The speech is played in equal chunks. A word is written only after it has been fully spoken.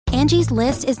Angie's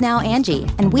List is now Angie,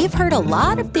 and we've heard a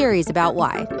lot of theories about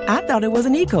why. I thought it was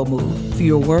an eco move.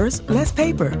 Fewer words, less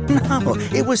paper. No,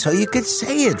 it was so you could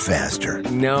say it faster.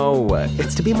 No,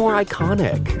 it's to be more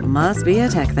iconic. Must be a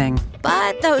tech thing.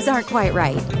 But those aren't quite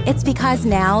right. It's because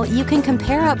now you can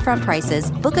compare upfront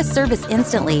prices, book a service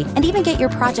instantly, and even get your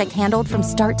project handled from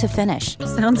start to finish.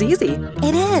 Sounds easy.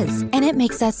 It is, and it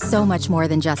makes us so much more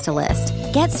than just a list.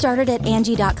 Get started at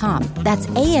Angie.com. That's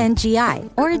ANGI,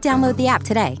 or download the app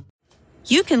today.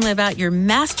 You can live out your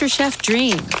MasterChef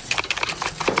dreams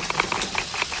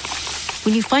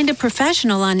when you find a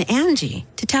professional on Angie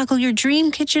to tackle your dream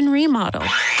kitchen remodel.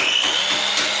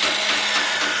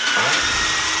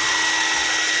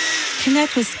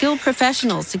 Connect with skilled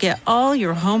professionals to get all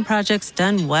your home projects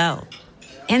done well.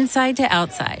 Inside to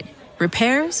outside,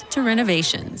 repairs to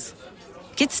renovations.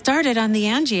 Get started on the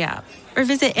Angie app or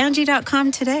visit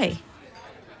Angie.com today.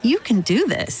 You can do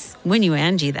this when you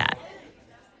Angie that.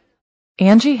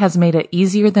 Angie has made it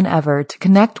easier than ever to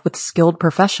connect with skilled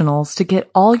professionals to get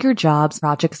all your jobs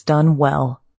projects done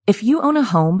well. If you own a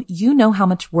home, you know how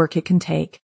much work it can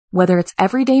take, whether it's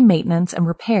everyday maintenance and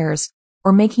repairs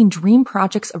or making dream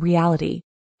projects a reality.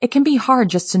 It can be hard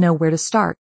just to know where to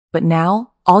start, but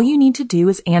now all you need to do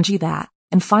is Angie that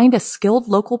and find a skilled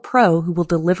local pro who will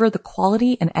deliver the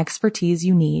quality and expertise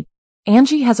you need.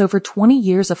 Angie has over 20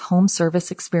 years of home service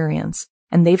experience,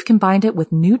 and they've combined it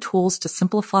with new tools to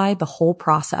simplify the whole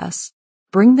process.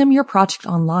 Bring them your project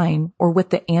online or with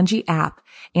the Angie app,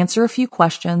 answer a few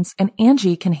questions, and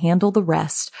Angie can handle the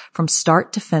rest from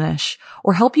start to finish,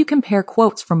 or help you compare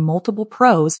quotes from multiple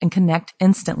pros and connect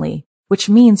instantly, which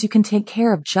means you can take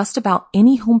care of just about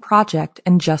any home project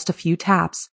in just a few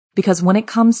taps. Because when it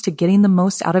comes to getting the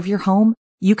most out of your home,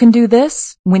 you can do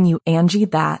this when you Angie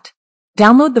that.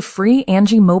 Download the free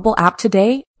Angie mobile app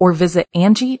today or visit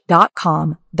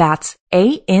Angie.com. That's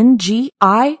ANGI.com.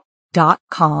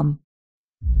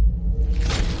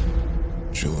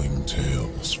 Chilling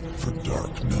tales for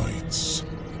dark nights.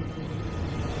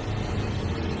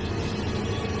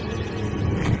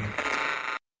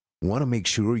 Want to make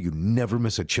sure you never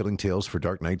miss a Chilling Tales for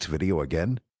Dark Nights video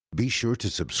again? Be sure to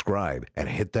subscribe and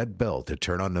hit that bell to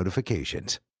turn on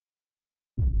notifications.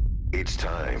 It's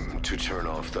time to turn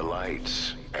off the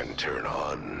lights and turn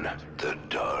on the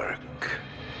dark.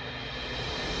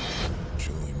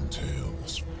 Chilling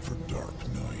tales for dark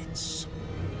nights.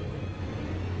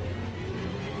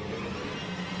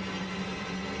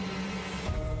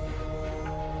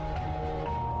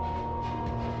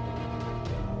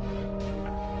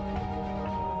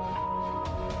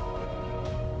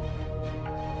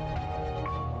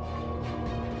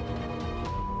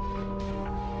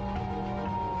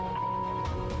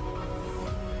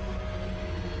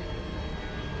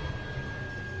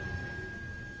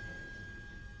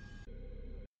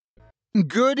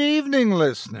 Good evening,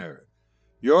 listener.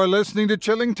 You're listening to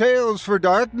Chilling Tales for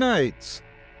Dark Nights.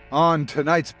 On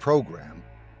tonight's program,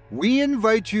 we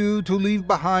invite you to leave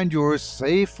behind your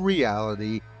safe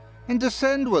reality and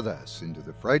descend with us into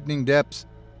the frightening depths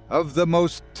of the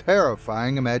most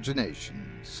terrifying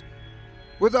imaginations.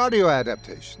 With audio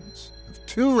adaptations of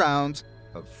 2 rounds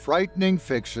of frightening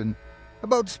fiction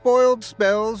about spoiled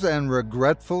spells and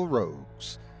regretful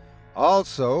rogues.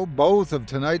 Also, both of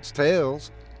tonight's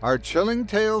tales are Chilling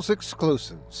Tales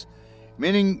exclusives,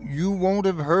 meaning you won't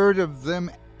have heard of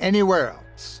them anywhere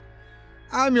else.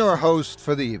 I'm your host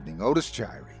for the evening, Otis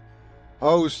Chirey,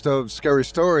 host of Scary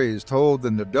Stories Told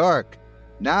in the Dark,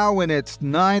 now in its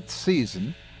 9th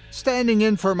season, standing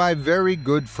in for my very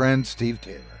good friend Steve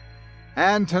Taylor.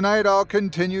 And tonight I'll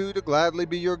continue to gladly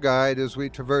be your guide as we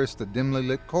traverse the dimly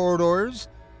lit corridors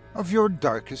of your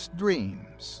darkest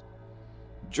dreams.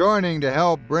 Joining to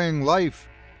help bring life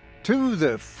to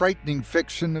the frightening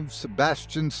fiction of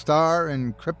Sebastian Starr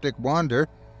and Cryptic Wander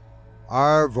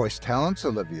are voice talents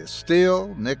Olivia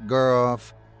Steele, Nick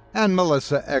Guroff, and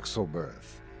Melissa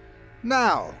Exelberth.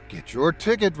 Now, get your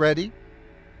ticket ready,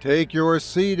 take your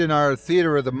seat in our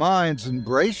Theater of the Minds, and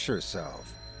brace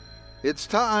yourself. It's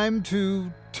time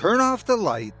to turn off the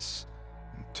lights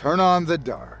and turn on the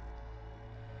dark.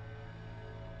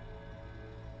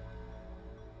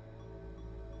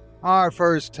 Our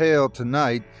first tale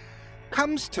tonight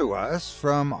comes to us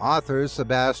from author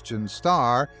Sebastian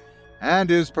Starr and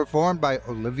is performed by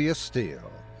Olivia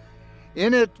Steele.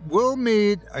 In it, we'll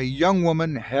meet a young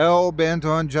woman hell-bent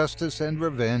on justice and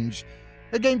revenge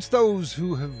against those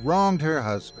who have wronged her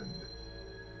husband.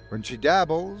 When she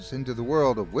dabbles into the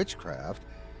world of witchcraft,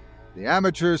 the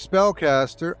amateur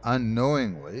spellcaster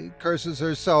unknowingly curses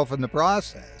herself in the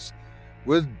process,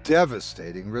 with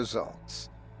devastating results.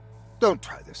 Don't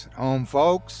try this at home,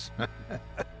 folks.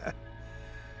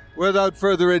 Without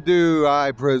further ado,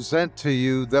 I present to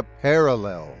you the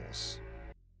Parallels.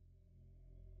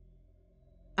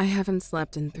 I haven't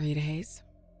slept in 3 days.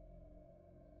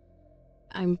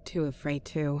 I'm too afraid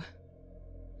to.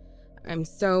 I'm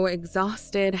so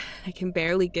exhausted, I can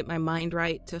barely get my mind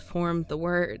right to form the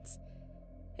words.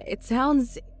 It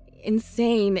sounds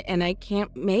insane, and I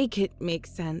can't make it make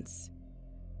sense.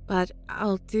 But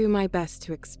I'll do my best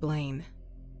to explain.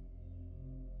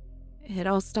 It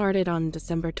all started on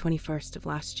December 21st of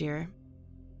last year.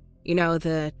 You know,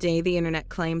 the day the internet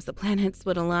claims the planets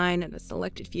would align and a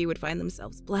selected few would find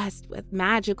themselves blessed with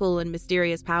magical and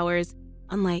mysterious powers,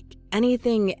 unlike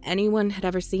anything anyone had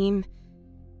ever seen.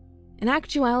 In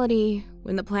actuality,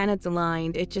 when the planets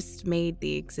aligned, it just made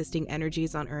the existing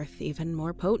energies on Earth even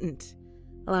more potent,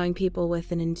 allowing people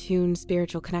with an in-tune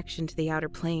spiritual connection to the outer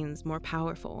planes more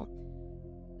powerful.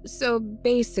 So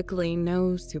basically,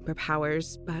 no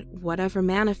superpowers, but whatever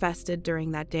manifested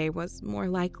during that day was more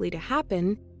likely to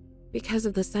happen because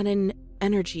of the sudden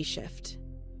energy shift.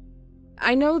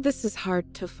 I know this is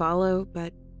hard to follow,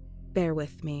 but bear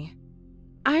with me.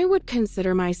 I would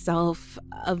consider myself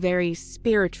a very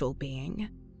spiritual being.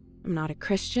 I'm not a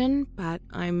Christian, but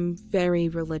I'm very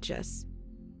religious.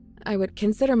 I would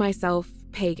consider myself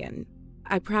pagan.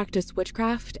 I practice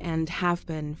witchcraft and have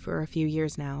been for a few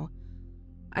years now.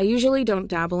 I usually don't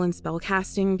dabble in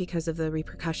spellcasting because of the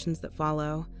repercussions that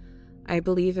follow. I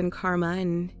believe in karma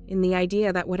and in the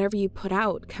idea that whatever you put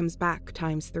out comes back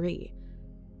times 3.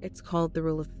 It's called the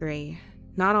Rule of 3.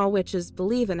 Not all witches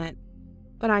believe in it,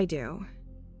 but I do.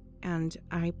 And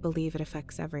I believe it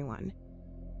affects everyone.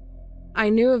 I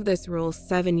knew of this rule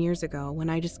 7 years ago when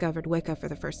I discovered Wicca for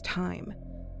the first time.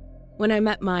 When I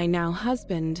met my now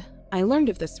husband, I learned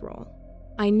of this rule.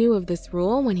 I knew of this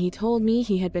rule when he told me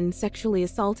he had been sexually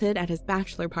assaulted at his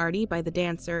bachelor party by the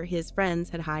dancer his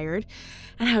friends had hired,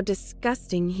 and how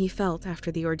disgusting he felt after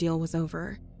the ordeal was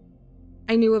over.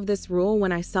 I knew of this rule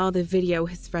when I saw the video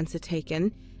his friends had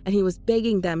taken, and he was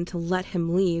begging them to let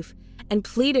him leave, and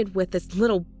pleaded with this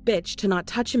little bitch to not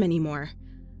touch him anymore.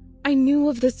 I knew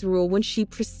of this rule when she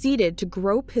proceeded to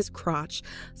grope his crotch,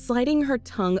 sliding her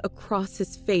tongue across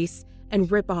his face and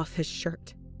rip off his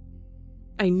shirt.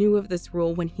 I knew of this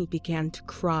rule when he began to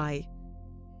cry.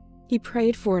 He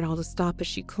prayed for it all to stop as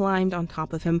she climbed on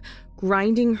top of him,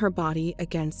 grinding her body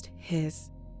against his.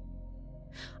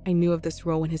 I knew of this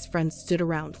rule when his friends stood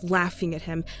around, laughing at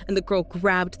him, and the girl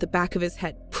grabbed the back of his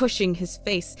head, pushing his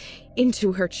face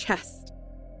into her chest.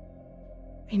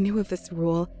 I knew of this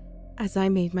rule as I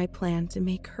made my plan to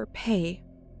make her pay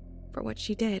for what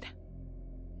she did.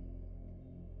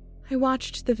 I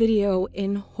watched the video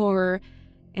in horror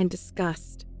and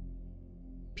disgust.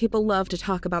 People love to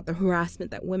talk about the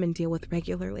harassment that women deal with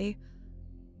regularly,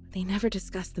 but they never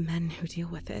discuss the men who deal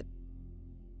with it.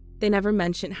 They never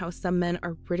mention how some men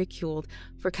are ridiculed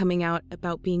for coming out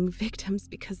about being victims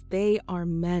because they are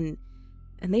men,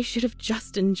 and they should have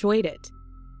just enjoyed it.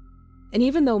 And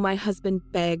even though my husband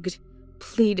begged,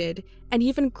 pleaded, and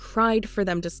even cried for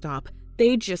them to stop,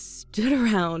 they just stood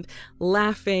around,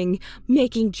 laughing,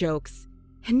 making jokes,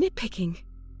 and nitpicking.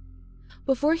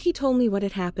 Before he told me what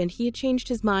had happened, he had changed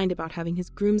his mind about having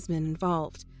his groomsmen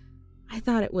involved. I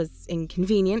thought it was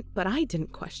inconvenient, but I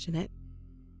didn't question it.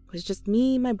 It was just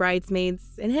me, my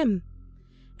bridesmaids, and him.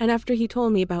 And after he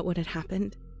told me about what had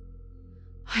happened,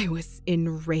 I was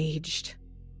enraged.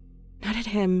 Not at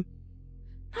him,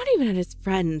 not even at his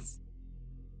friends,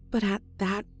 but at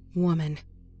that woman,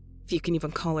 if you can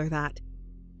even call her that.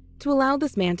 To allow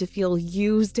this man to feel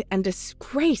used and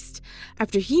disgraced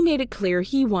after he made it clear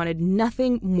he wanted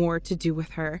nothing more to do with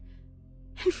her.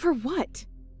 And for what?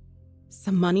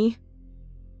 Some money?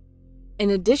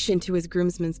 In addition to his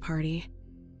groomsmen's party,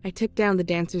 I took down the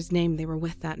dancers' name they were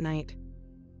with that night.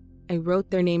 I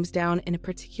wrote their names down in a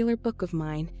particular book of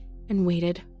mine and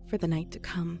waited for the night to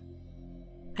come.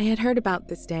 I had heard about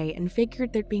this day and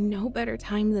figured there'd be no better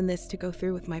time than this to go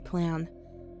through with my plan.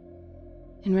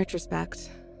 In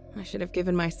retrospect, I should have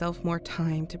given myself more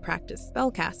time to practice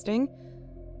spellcasting.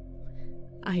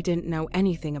 I didn't know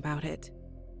anything about it.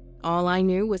 All I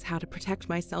knew was how to protect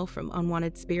myself from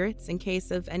unwanted spirits in case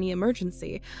of any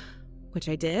emergency, which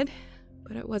I did,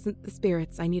 but it wasn't the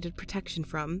spirits I needed protection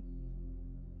from.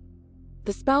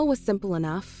 The spell was simple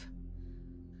enough.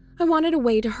 I wanted a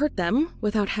way to hurt them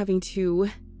without having to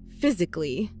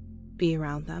physically be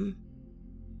around them.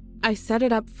 I set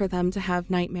it up for them to have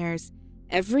nightmares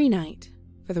every night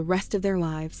for the rest of their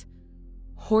lives.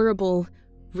 Horrible,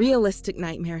 realistic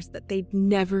nightmares that they'd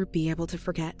never be able to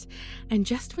forget. And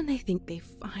just when they think they've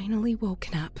finally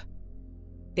woken up,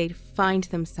 they'd find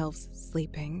themselves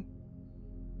sleeping.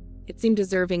 It seemed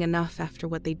deserving enough after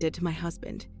what they did to my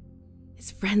husband, his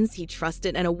friends he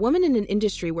trusted, and a woman in an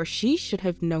industry where she should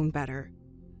have known better.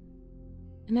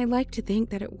 And I like to think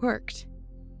that it worked.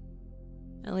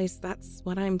 At least that's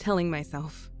what I'm telling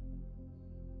myself.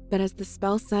 But as the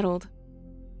spell settled,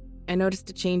 I noticed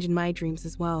a change in my dreams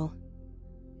as well.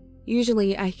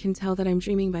 Usually, I can tell that I'm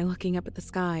dreaming by looking up at the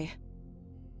sky.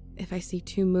 If I see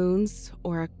 2 moons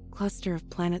or a cluster of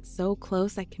planets so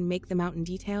close I can make them out in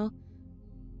detail,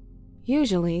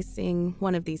 usually seeing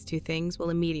one of these 2 things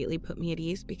will immediately put me at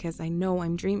ease because I know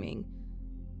I'm dreaming.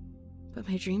 But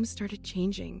my dreams started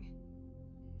changing.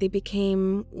 They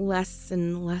became less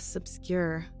and less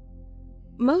obscure.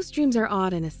 Most dreams are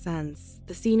odd in a sense.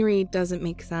 The scenery doesn't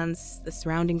make sense, the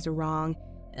surroundings are wrong,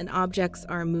 and objects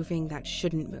are moving that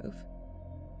shouldn't move.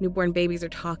 Newborn babies are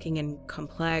talking in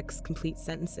complex, complete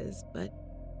sentences, but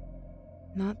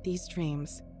not these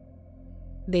dreams.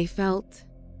 They felt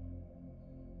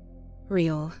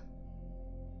real,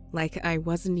 like I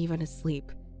wasn't even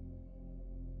asleep.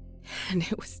 And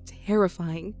it was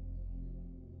terrifying.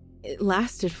 It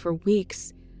lasted for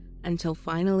weeks, until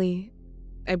finally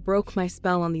I broke my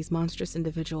spell on these monstrous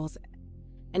individuals,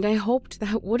 and I hoped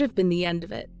that would have been the end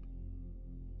of it.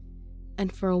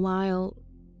 And for a while,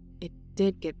 it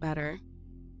did get better.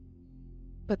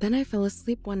 But then I fell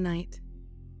asleep one night,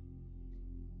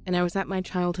 and I was at my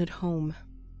childhood home,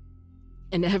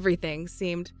 and everything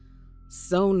seemed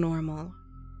so normal.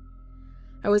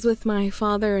 I was with my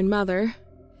father and mother,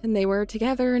 and they were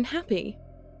together and happy.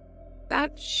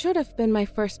 That should have been my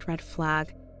first red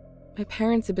flag. My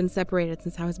parents had been separated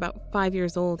since I was about 5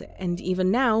 years old, and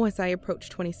even now, as I approach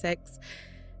 26,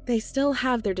 they still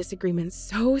have their disagreements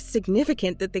so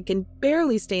significant that they can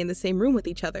barely stay in the same room with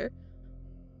each other.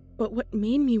 But what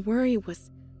made me worry was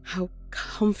how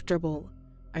comfortable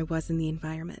I was in the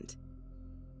environment.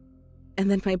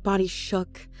 And then my body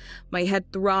shook, my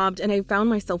head throbbed, and I found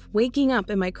myself waking up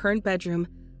in my current bedroom,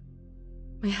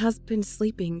 my husband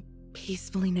sleeping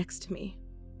peacefully next to me.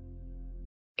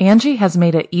 Angie has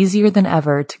made it easier than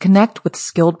ever to connect with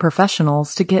skilled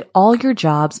professionals to get all your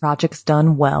jobs projects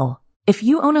done well. If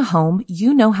you own a home,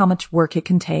 you know how much work it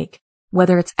can take,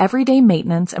 whether it's everyday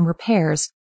maintenance and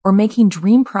repairs or making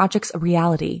dream projects a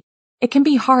reality. It can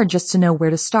be hard just to know where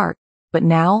to start, but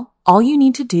now all you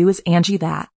need to do is Angie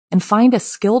that and find a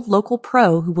skilled local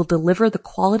pro who will deliver the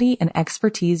quality and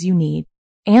expertise you need.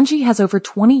 Angie has over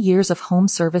 20 years of home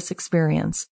service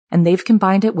experience, and they've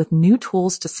combined it with new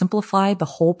tools to simplify the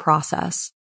whole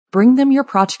process. Bring them your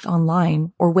project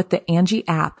online or with the Angie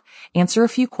app, answer a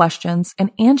few questions,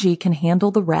 and Angie can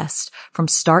handle the rest from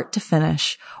start to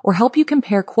finish, or help you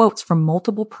compare quotes from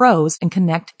multiple pros and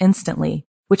connect instantly,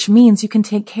 which means you can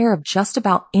take care of just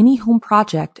about any home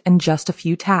project in just a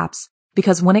few taps.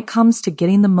 Because when it comes to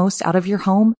getting the most out of your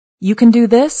home, you can do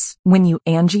this when you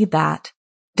Angie that.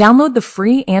 Download the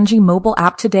free Angie mobile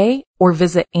app today or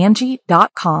visit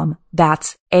Angie.com.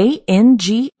 That's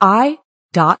ANGI.com.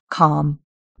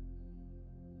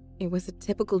 It was a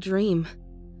typical dream.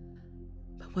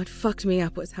 But what fucked me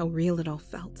up was how real it all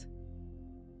felt.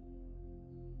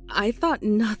 I thought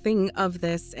nothing of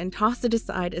this and tossed it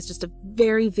aside as just a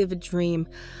very vivid dream.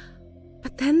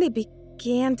 But then they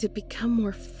began to become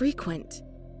more frequent.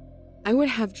 I would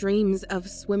have dreams of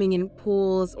swimming in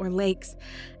pools or lakes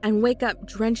and wake up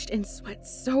drenched in sweat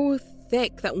so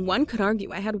thick that one could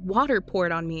argue I had water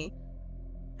poured on me.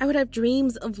 I would have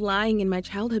dreams of lying in my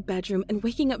childhood bedroom and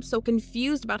waking up so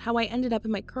confused about how I ended up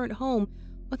in my current home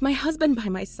with my husband by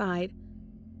my side.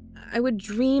 I would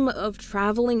dream of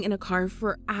traveling in a car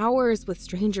for hours with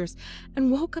strangers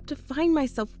and woke up to find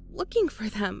myself looking for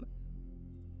them.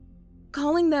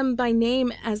 Calling them by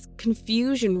name as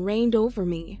confusion reigned over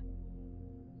me.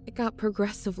 It got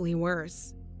progressively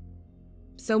worse.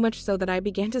 So much so that I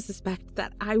began to suspect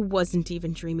that I wasn't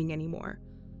even dreaming anymore.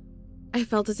 I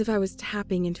felt as if I was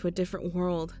tapping into a different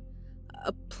world,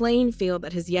 a playing field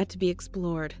that has yet to be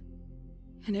explored.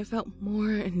 And it felt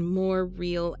more and more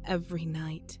real every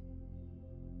night.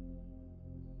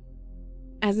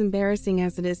 As embarrassing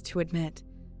as it is to admit,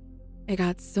 it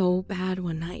got so bad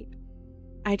one night.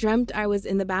 I dreamt I was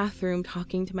in the bathroom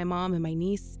talking to my mom and my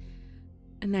niece,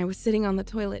 and I was sitting on the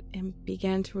toilet and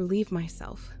began to relieve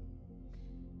myself.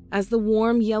 As the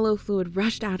warm yellow fluid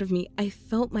rushed out of me, I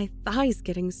felt my thighs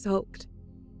getting soaked.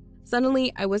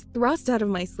 Suddenly, I was thrust out of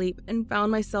my sleep and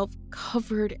found myself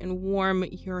covered in warm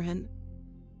urine.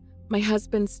 My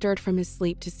husband stirred from his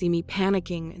sleep to see me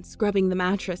panicking and scrubbing the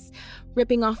mattress,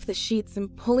 ripping off the sheets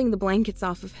and pulling the blankets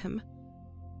off of him.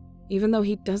 Even though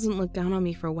he doesn't look down on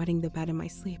me for wetting the bed in my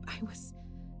sleep, I was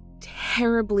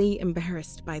terribly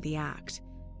embarrassed by the act.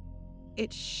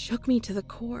 It shook me to the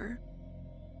core.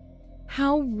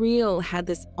 How real had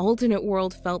this alternate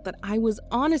world felt that I was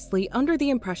honestly under the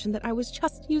impression that I was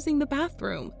just using the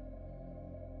bathroom?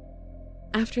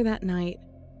 After that night,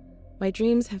 my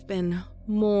dreams have been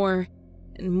more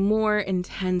and more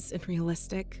intense and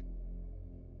realistic.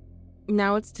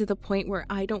 Now it's to the point where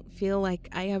I don't feel like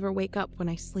I ever wake up when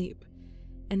I sleep,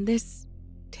 and this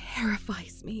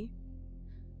terrifies me.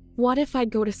 What if I'd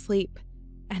go to sleep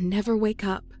and never wake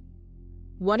up?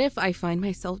 What if I find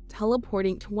myself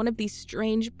teleporting to one of these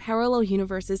strange parallel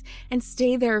universes and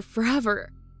stay there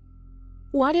forever?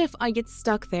 What if I get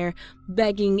stuck there,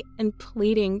 begging and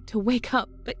pleading to wake up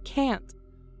but can't?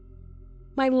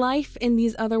 My life in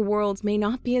these other worlds may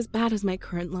not be as bad as my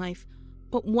current life,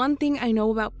 but one thing I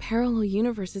know about parallel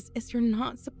universes is you're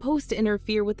not supposed to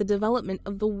interfere with the development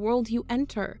of the world you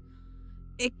enter.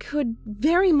 It could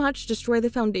very much destroy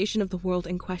the foundation of the world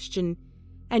in question,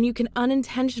 and you can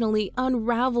unintentionally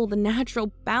unravel the natural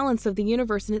balance of the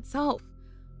universe in itself.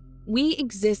 We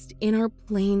exist in our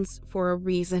planes for a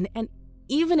reason, and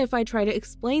even if I try to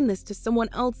explain this to someone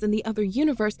else in the other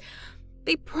universe,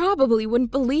 they probably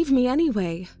wouldn't believe me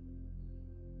anyway.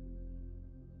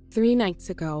 3 nights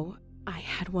ago, I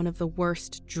had one of the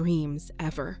worst dreams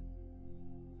ever.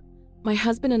 My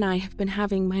husband and I have been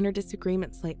having minor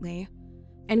disagreements lately,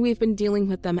 and we've been dealing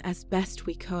with them as best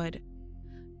we could.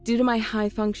 Due to my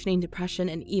high-functioning depression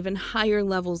and even higher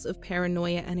levels of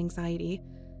paranoia and anxiety,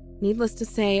 needless to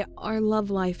say, our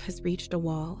love life has reached a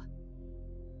wall.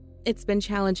 It's been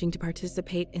challenging to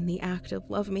participate in the act of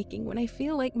lovemaking when I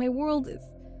feel like my world is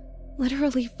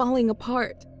literally falling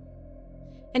apart.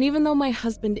 And even though my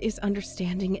husband is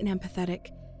understanding and empathetic,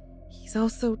 he's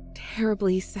also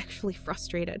terribly sexually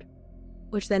frustrated,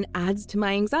 which then adds to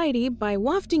my anxiety by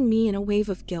wafting me in a wave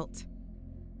of guilt.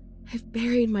 I've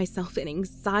buried myself in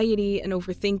anxiety and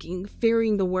overthinking,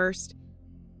 fearing the worst,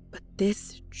 but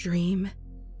this dream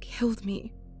killed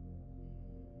me.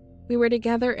 We were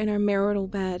together in our marital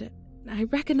bed, and I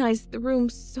recognized the room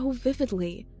so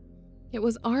vividly. It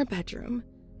was our bedroom.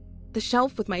 The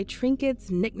shelf with my trinkets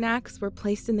and knickknacks were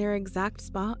placed in their exact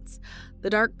spots, the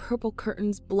dark purple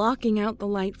curtains blocking out the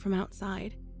light from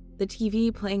outside. The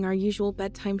TV playing our usual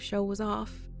bedtime show was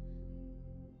off.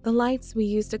 The lights we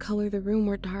used to color the room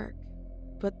were dark,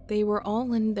 but they were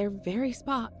all in their very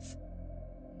spots.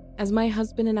 As my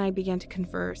husband and I began to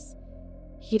converse,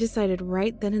 he decided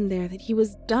right then and there that he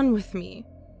was done with me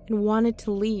and wanted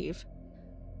to leave.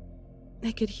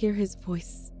 I could hear his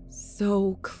voice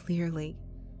so clearly.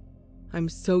 "I'm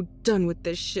so done with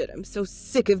this shit. I'm so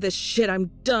sick of this shit. I'm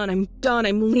done.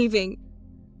 I'm leaving."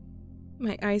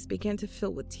 My eyes began to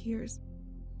fill with tears.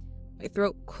 My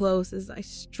throat closed as I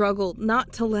struggled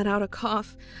not to let out a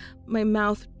cough. My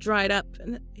mouth dried up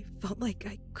and I felt like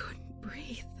I couldn't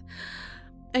breathe.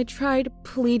 I tried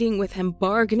pleading with him,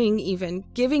 bargaining even,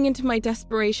 giving into my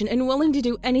desperation and willing to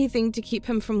do anything to keep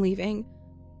him from leaving.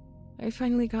 I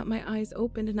finally got my eyes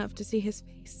opened enough to see his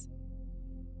face.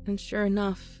 And sure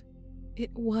enough, it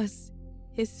was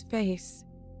his face.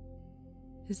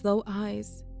 His low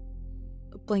eyes,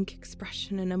 a blank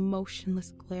expression and a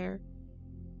motionless glare.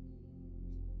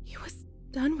 He was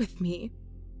done with me,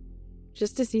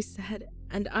 just as he said,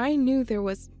 and I knew there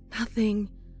was nothing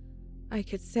I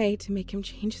could say to make him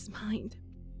change his mind.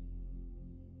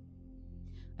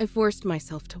 I forced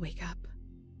myself to wake up.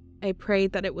 I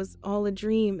prayed that it was all a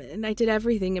dream, and I did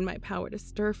everything in my power to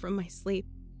stir from my sleep,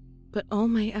 but all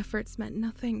my efforts meant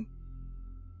nothing.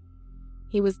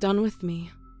 He was done with me.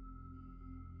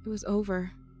 It was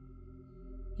over.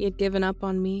 He had given up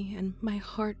on me, and my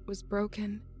heart was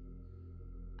broken.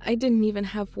 I didn't even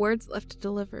have words left to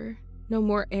deliver, no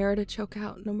more air to choke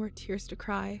out, no more tears to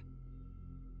cry.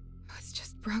 I was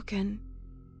just broken.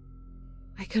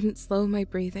 I couldn't slow my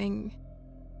breathing,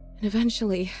 and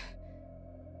eventually,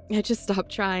 I just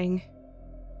stopped trying.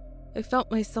 I felt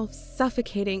myself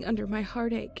suffocating under my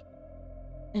heartache,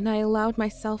 and I allowed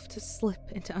myself to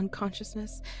slip into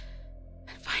unconsciousness,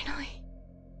 and finally,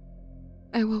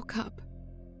 I woke up.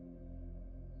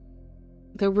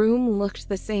 The room looked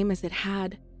the same as it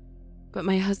had, but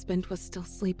my husband was still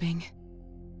sleeping,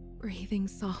 breathing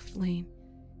softly,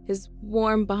 his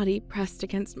warm body pressed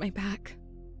against my back.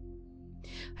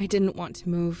 I didn't want to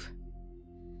move.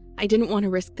 I didn't want to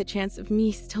risk the chance of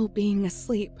me still being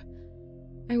asleep.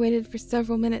 I waited for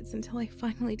several minutes until I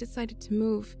finally decided to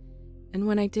move, and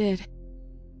when I did,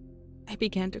 I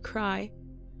began to cry.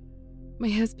 My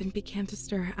husband began to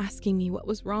stir, asking me what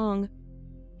was wrong,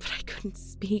 but I couldn't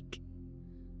speak.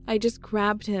 I just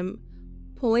grabbed him,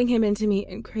 pulling him into me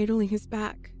and cradling his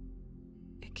back.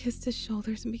 I kissed his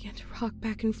shoulders and began to rock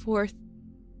back and forth.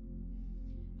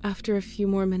 After a few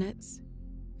more minutes,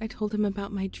 I told him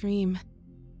about my dream,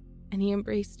 and he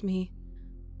embraced me,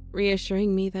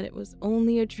 reassuring me that it was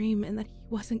only a dream and that he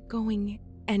wasn't going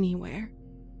anywhere.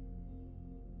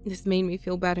 This made me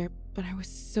feel better, but I was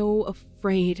so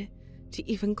afraid to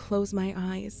even close my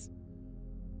eyes.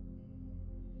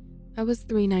 That was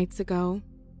 3 nights ago,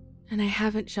 and I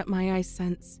haven't shut my eyes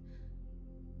since.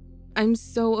 I'm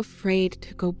so afraid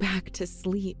to go back to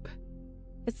sleep.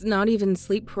 It's not even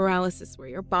sleep paralysis where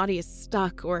your body is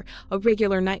stuck, or a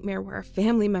regular nightmare where a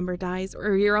family member dies,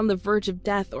 or you're on the verge of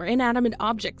death, or inanimate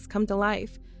objects come to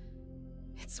life.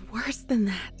 It's worse than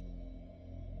that.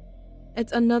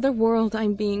 It's another world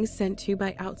I'm being sent to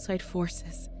by outside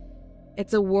forces.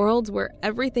 It's a world where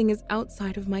everything is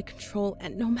outside of my control,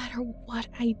 and no matter what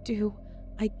I do,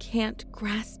 I can't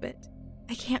grasp it.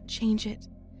 I can't change it.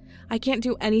 I can't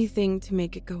do anything to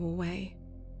make it go away.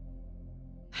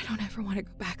 I don't ever want to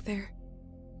go back there.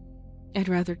 I'd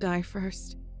rather die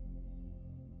first.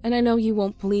 And I know you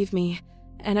won't believe me,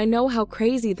 and I know how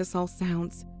crazy this all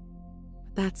sounds,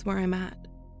 but that's where I'm at.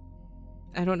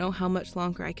 I don't know how much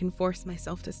longer I can force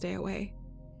myself to stay away.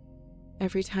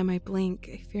 Every time I blink,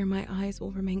 I fear my eyes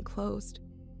will remain closed.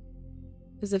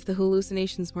 As if the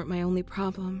hallucinations weren't my only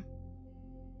problem.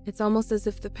 It's almost as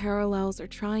if the parallels are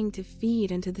trying to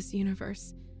feed into this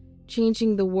universe,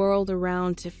 changing the world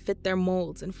around to fit their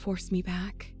molds and force me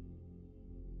back.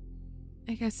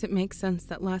 I guess it makes sense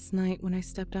that last night when I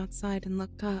stepped outside and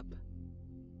looked up,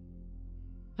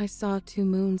 I saw 2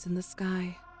 moons in the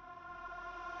sky.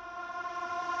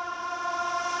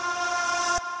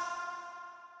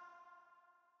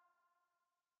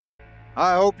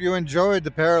 I hope you enjoyed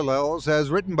The Parallels as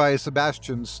written by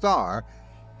Sebastian Starr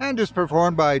and is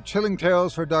performed by Chilling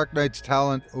Tales for Dark Nights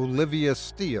talent Olivia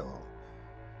Steele.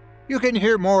 You can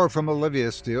hear more from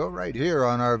Olivia Steele right here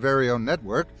on our very own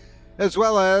network, as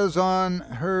well as on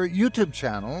her YouTube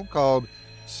channel called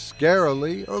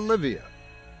Scarily Olivia.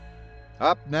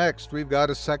 Up next, we've got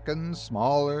a second,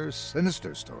 smaller,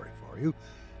 sinister story for you,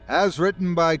 as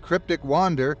written by Cryptic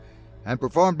Wander and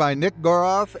performed by Nick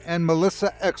Goroff and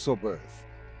Melissa Exelberth.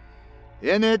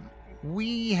 In it,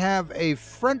 we have a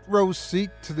front row seat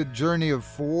to the journey of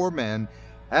 4 men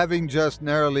having just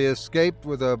narrowly escaped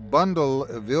with a bundle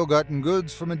of ill-gotten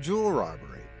goods from a jewel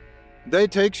robbery. They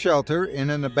take shelter in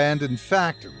an abandoned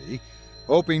factory,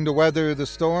 hoping to weather the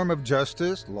storm of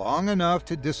justice long enough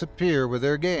to disappear with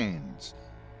their gains.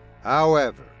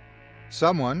 However,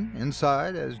 someone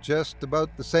inside has just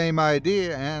about the same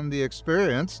idea, and the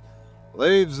experience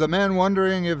leaves the men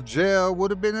wondering if jail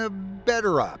would have been a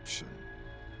better option.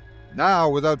 Now,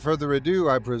 without further ado,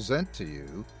 I present to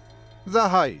you The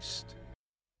Heist.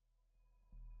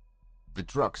 The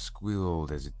truck squealed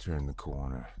as it turned the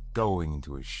corner, going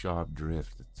into a sharp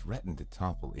drift that threatened to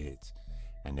topple it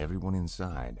and everyone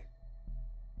inside.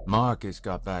 Marcus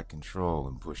got back control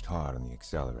and pushed hard on the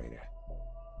accelerator.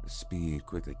 The speed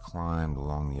quickly climbed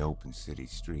along the open city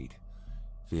street,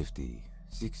 50,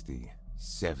 60,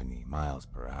 70 miles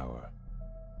per hour.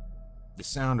 The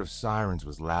sound of sirens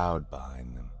was loud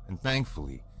behind them, and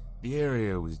thankfully, the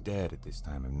area was dead at this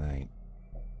time of night.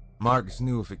 Marcus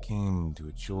knew if it came to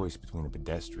a choice between a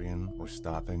pedestrian or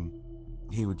stopping,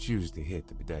 he would choose to hit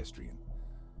the pedestrian.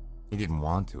 He didn't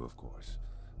want to, of course,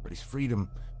 but his freedom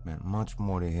meant much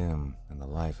more to him than the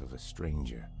life of a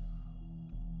stranger.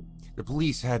 The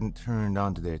police hadn't turned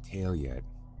onto their tail yet,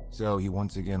 so he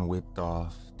once again whipped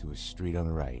off to a street on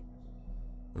the right.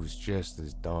 It was just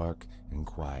as dark and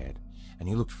quiet, and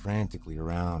he looked frantically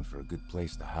around for a good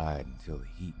place to hide until the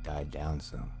heat died down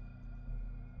some.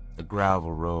 The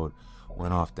gravel road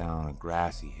went off down a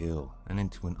grassy hill and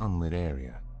into an unlit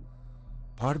area.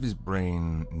 Part of his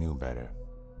brain knew better.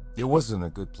 It wasn't a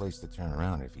good place to turn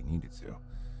around if he needed to.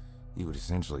 He would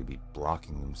essentially be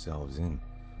blocking themselves in.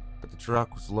 But the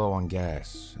truck was low on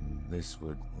gas, and this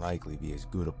would likely be as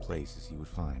good a place as he would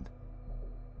find.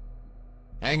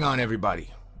 "Hang on,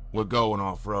 everybody. We're going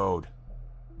off-road."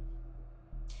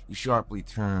 He sharply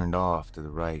turned off to the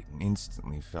right and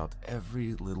instantly felt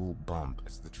every little bump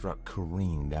as the truck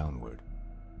careened downward.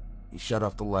 He shut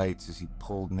off the lights as he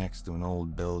pulled next to an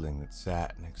old building that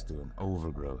sat next to an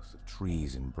overgrowth of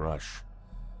trees and brush.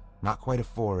 Not quite a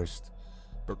forest,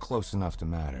 but close enough to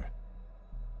matter.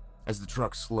 As the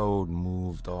truck slowed and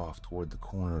moved off toward the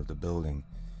corner of the building,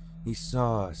 he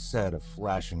saw a set of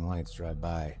flashing lights drive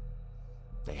by.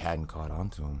 They hadn't caught on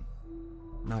to him.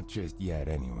 Not just yet,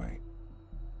 anyway.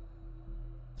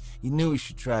 He knew he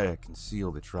should try to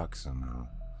conceal the truck somehow,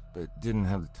 but didn't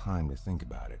have the time to think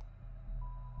about it.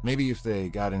 Maybe if they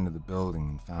got into the building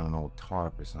and found an old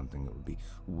tarp or something, it would be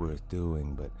worth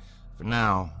doing, but for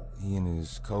now, he and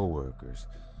his co-workers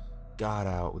got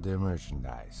out with their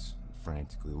merchandise and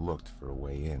frantically looked for a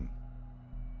way in.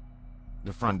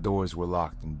 The front doors were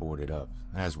locked and boarded up,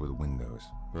 as were the windows,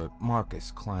 but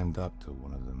Marcus climbed up to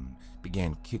one of them and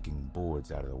began kicking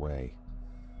boards out of the way.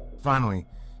 Finally,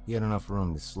 he had enough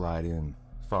room to slide in,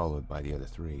 followed by the other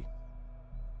three.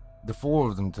 The four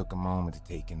of them took a moment to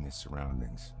take in their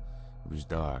surroundings. It was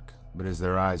dark, but as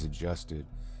their eyes adjusted,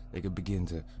 they could begin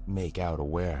to make out a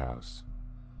warehouse.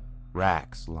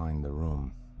 Racks lined the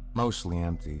room, mostly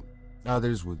empty,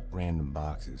 others with random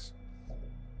boxes.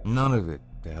 None of it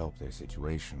to help their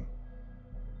situation.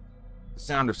 The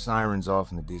sound of sirens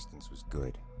off in the distance was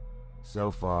good.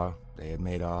 So far, they had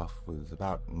made off with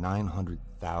about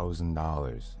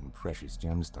 $900,000 in precious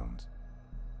gemstones.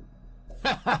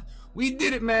 "Ha ha! We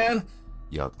did it, man!"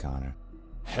 yelled Connor.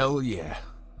 "Hell yeah!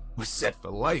 We're set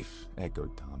for life,"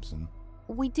 echoed Thompson.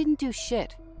 "We didn't do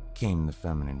shit," came the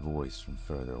feminine voice from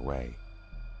further away.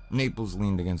 Naples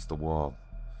leaned against the wall,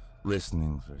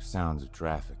 listening for sounds of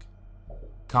traffic.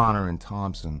 Connor and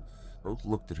Thompson both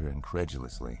looked at her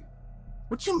incredulously.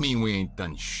 "What you mean we ain't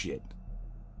done shit?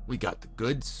 We got the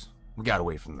goods, we got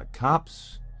away from the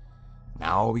cops.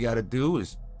 Now all we gotta do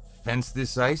is fence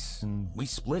this ice and we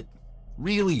split.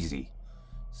 Real easy,"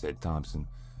 said Thompson,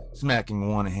 smacking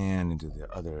one hand into the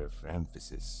other for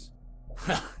emphasis.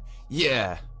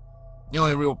 "Yeah. The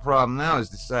only real problem now is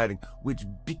deciding which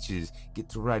bitches get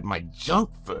to ride my junk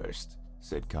first,"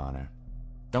 said Connor.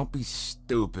 "Don't be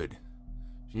stupid.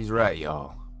 She's right,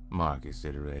 y'all," Marcus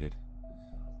iterated.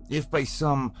 "If by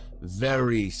some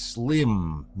very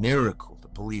slim miracle the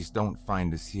police don't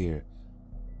find us here,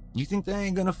 you think they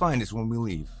ain't gonna find us when we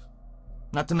leave?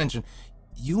 Not to mention,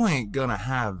 you ain't gonna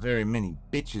have very many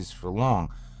bitches for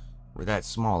long with that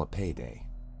small a payday."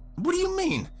 "What do you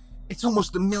mean? It's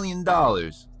almost $1 million,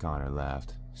 Connor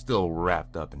laughed, still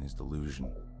wrapped up in his delusion.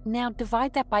 "Now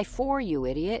divide that by 4, you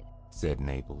idiot," said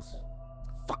Naples.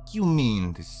 "Fuck you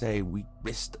mean to say we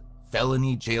risked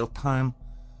felony jail time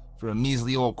for a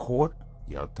measly old quart?"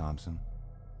 yelled Thompson.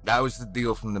 "That was the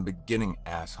deal from the beginning,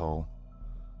 asshole.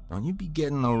 Don't you be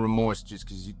getting no remorse just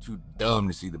 'cause you're too dumb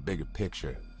to see the bigger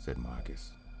picture," said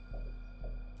Marcus.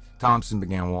 Thompson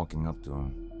began walking up to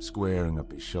him, squaring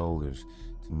up his shoulders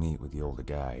to meet with the older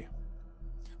guy.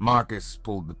 Marcus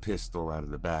pulled the pistol out of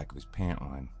the back of his pant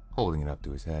line, holding it up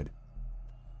to his head.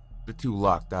 The two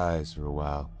locked eyes for a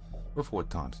while before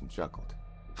Thompson chuckled.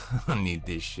 "I need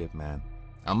this shit, man.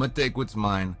 I'm gonna take what's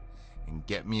mine and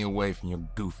get me away from your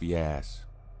goofy ass."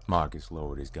 Marcus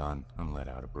lowered his gun and let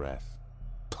out a breath.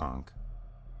 Punk.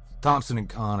 Thompson and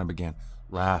Connor began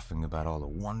laughing about all the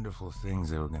wonderful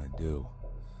things they were gonna do.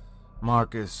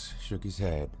 Marcus shook his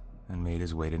head and made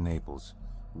his way to Naples,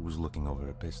 who was looking over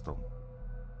a pistol.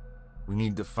 "We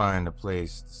need to find a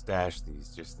place to stash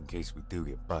these just in case we do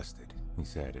get busted," he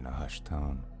said in a hushed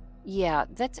tone. "Yeah,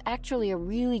 that's actually a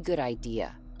really good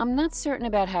idea. I'm not certain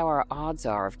about how our odds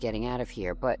are of getting out of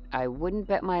here, but I wouldn't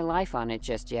bet my life on it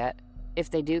just yet. If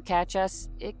they do catch us,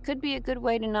 it could be a good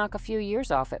way to knock a few years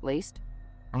off at least."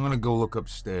 "I'm gonna go look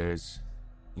upstairs.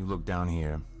 You look down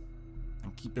here.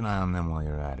 And keep an eye on them while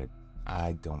you're at it.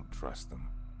 I don't trust them."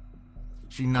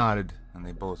 She nodded, and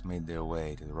they both made their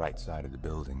way to the right side of the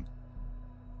building.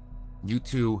 "You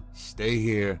two stay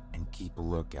here and keep a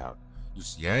lookout. You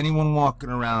see anyone walking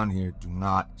around here, do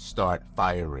not start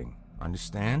firing.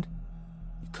 Understand?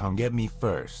 You come get me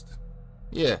first."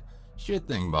 "Yeah, sure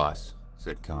thing, boss,"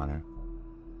 said Connor.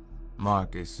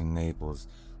 Marcus and Naples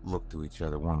looked to each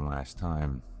other one last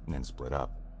time, and then split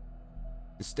up.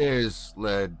 The stairs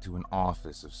led to an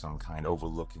office of some kind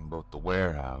overlooking both the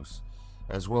warehouse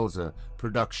as well as a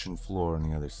production floor on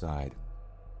the other side.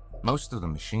 Most of the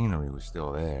machinery was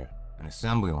still there, and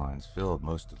assembly lines filled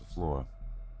most of the floor.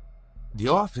 The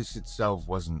office itself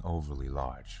wasn't overly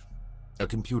large. A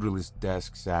computerless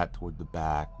desk sat toward the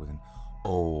back with an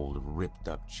old,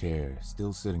 ripped-up chair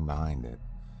still sitting behind it.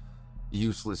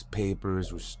 Useless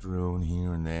papers were strewn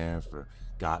here and there,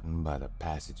 forgotten by the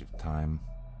passage of time.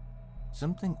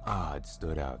 Something odd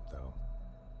stood out, though.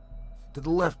 To the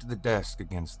left of the desk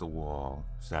against the wall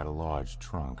sat a large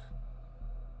trunk.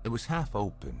 It was half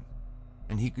open,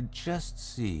 and he could just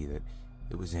see that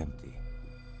it was empty.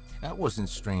 That wasn't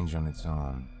strange on its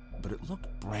own, but it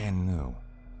looked brand new,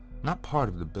 not part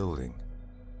of the building.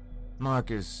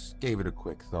 Marcus gave it a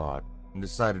quick thought and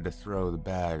decided to throw the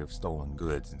bag of stolen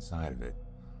goods inside of it.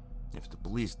 If the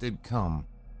police did come,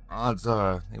 odds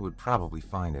are they would probably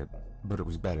find it, but it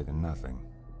was better than nothing.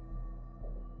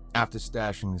 After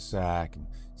stashing the sack and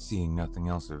seeing nothing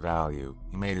else of value,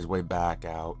 he made his way back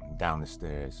out and down the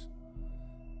stairs.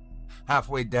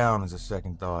 Halfway down, as a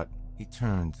second thought, he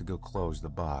turned to go close the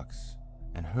box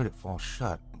and heard it fall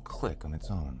shut and click on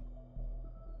its own.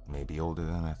 Maybe older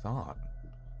than I thought.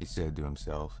 he said to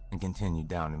himself, and continued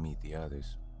down to meet the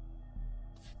others.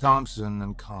 Thompson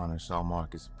and Connor saw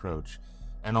Marcus approach,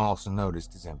 and also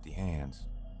noticed his empty hands.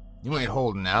 "You ain't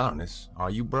holding out on us,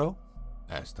 are you, bro?"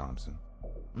 asked Thompson.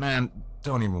 "Man,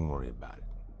 don't even worry about it.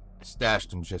 I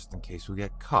stashed him just in case we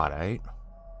get caught, ain't?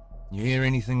 You hear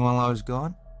anything while I was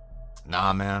gone?"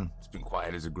 "Nah, man, it's been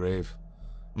quiet as a grave.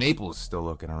 Naples is still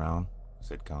looking around,"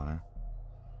 said Connor.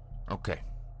 "Okay,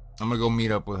 I'm gonna go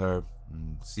meet up with her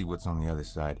and see what's on the other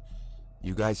side.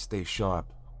 You guys stay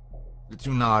sharp." The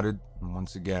two nodded, and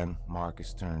once again,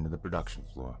 Marcus turned to the production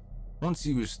floor. Once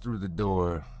he was through the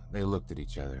door, they looked at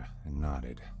each other and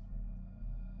nodded.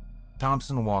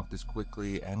 Thompson walked as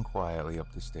quickly and quietly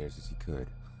up the stairs as he could.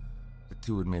 The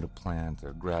two had made a plan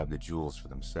to grab the jewels for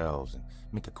themselves and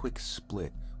make a quick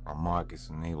split while Marcus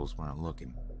and Naples weren't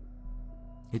looking.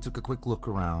 He took a quick look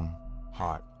around,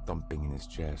 heart thumping in his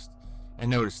chest, and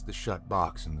noticed the shut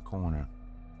box in the corner.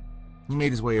 He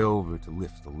made his way over to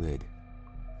lift the lid.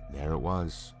 There it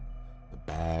was, the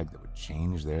bag that would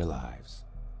change their lives.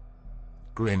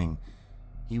 Grinning,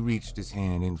 he reached his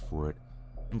hand in for it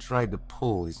and tried to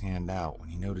pull his hand out when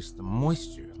he noticed the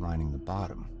moisture lining the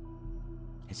bottom.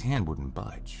 His hand wouldn't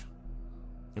budge.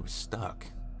 It was stuck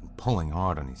and pulling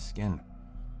hard on his skin.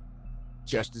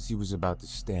 Just as he was about to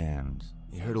stand,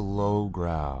 he heard a low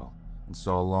growl and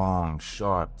saw long,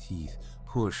 sharp teeth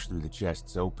push through the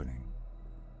chest's opening.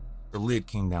 The lid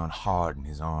came down hard in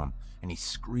his arm, and he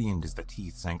screamed as the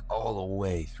teeth sank all the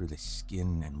way through the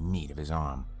skin and meat of his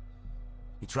arm.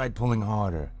 He tried pulling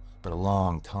harder, but a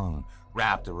long tongue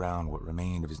wrapped around what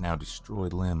remained of his now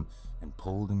destroyed limb and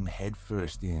pulled him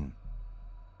headfirst in.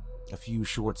 A few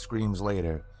short screams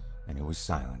later, and it was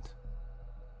silent.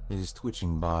 His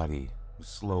twitching body was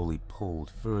slowly pulled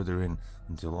further in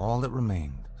until all that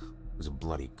remained was a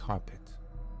bloody carpet.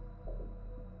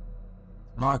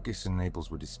 Marcus and Naples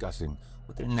were discussing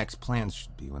what their next plans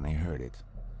should be when they heard it.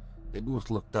 They both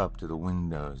looked up to the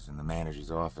windows in the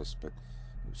manager's office, but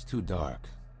it was too dark.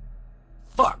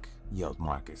 "Fuck!" yelled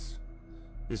Marcus.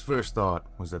 His first thought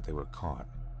was that they were caught,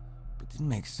 but it didn't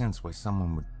make sense why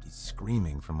someone would be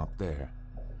screaming from up there.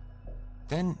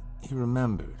 Then he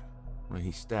remembered where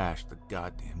he stashed the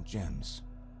goddamn gems.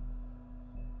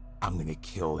 "I'm gonna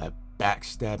kill that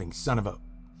backstabbing son of a..."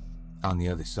 On the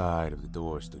other side of the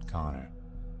door stood Connor.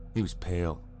 He was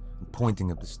pale and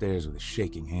pointing up the stairs with a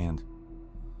shaking hand.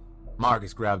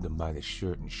 Marcus grabbed him by the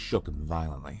shirt and shook him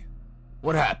violently.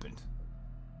 "What happened?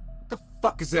 What the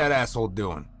fuck is that asshole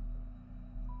doing?"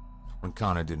 When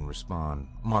Connor didn't respond,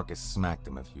 Marcus smacked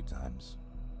him a few times.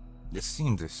 This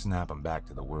seemed to snap him back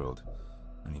to the world,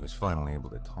 and he was finally able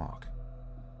to talk.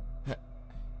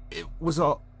 "It was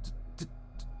all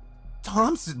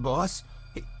Thompson, boss.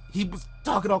 He was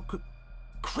talking all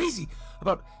crazy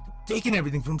about taking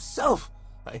everything for himself.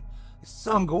 I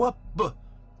saw him go up, but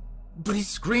he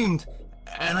screamed,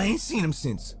 and I ain't seen him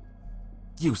since."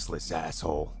 "Useless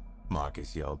asshole,"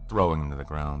 Marcus yelled, throwing him to the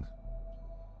ground.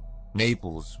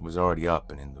 Naples was already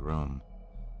up and in the room.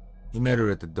 He met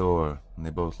her at the door, and they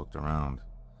both looked around.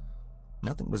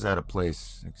 Nothing was out of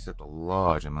place except a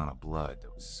large amount of blood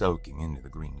that was soaking into the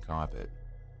green carpet.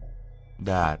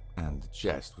 That and the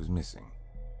chest was missing.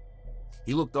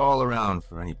 He looked all around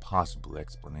for any possible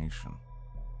explanation,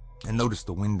 and noticed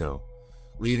the window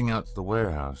leading out to the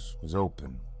warehouse was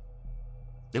open.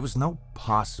 There was no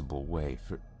possible way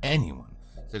for anyone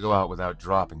to go out without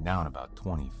dropping down about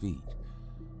 20 feet.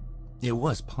 It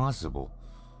was possible,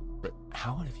 but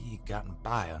how had he gotten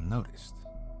by unnoticed?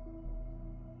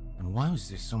 And why was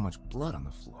there so much blood on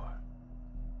the floor?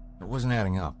 It wasn't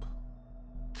adding up.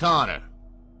 "Connor,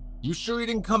 you sure you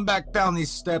didn't come back down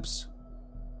these steps?"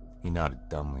 He nodded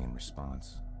dumbly in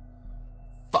response.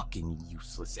 "Fucking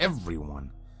useless,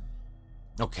 everyone.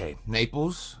 Okay,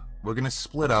 Naples, we're gonna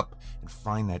split up and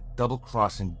find that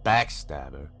double-crossing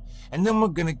backstabber, and then we're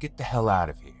gonna get the hell out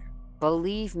of here."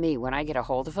 Believe me, when I get a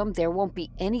hold of him, there won't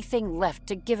be anything left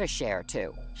to give a share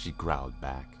to, she growled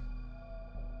back.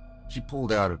 She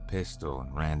pulled out her pistol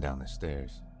and ran down the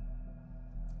stairs.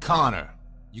 "Connor,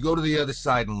 you go to the other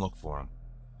side and look for him.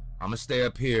 I'm gonna stay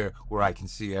up here where I can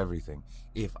see everything.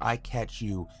 If I catch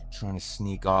you trying to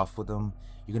sneak off with him,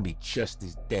 you're gonna be just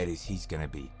as dead as he's gonna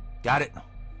be. Got it?"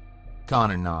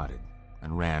 Connor nodded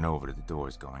and ran over to the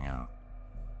doors going out.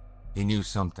 He knew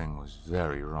something was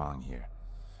very wrong here,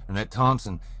 and that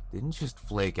Thompson didn't just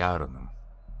flake out on them,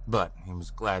 but he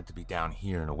was glad to be down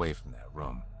here and away from that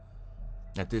room.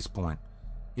 At this point,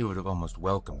 he would have almost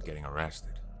welcomed getting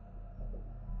arrested.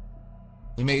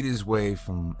 He made his way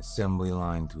from assembly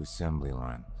line to assembly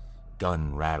line,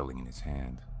 gun rattling in his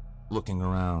hand, looking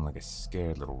around like a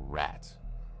scared little rat.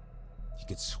 He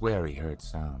could swear he heard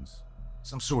sounds.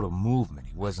 some sort of movement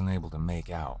he wasn't able to make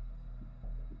out.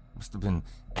 Must have been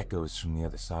echoes from the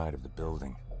other side of the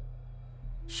building.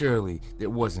 Surely there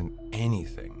wasn't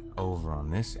anything over on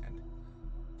this end.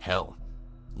 Hell,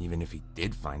 even if he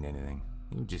did find anything,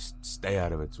 he would just stay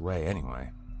out of its way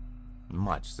anyway.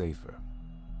 Much safer.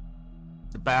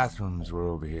 The bathrooms were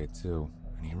over here too,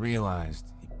 and he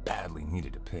realized he badly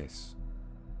needed to piss.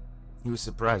 He was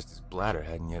surprised his bladder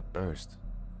hadn't yet burst.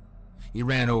 He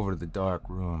ran over to the dark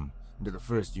room, and to the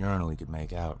first urinal he could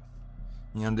make out.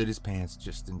 He undid his pants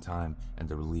just in time, and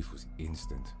the relief was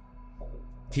instant.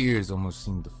 Tears almost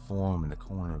seemed to form in the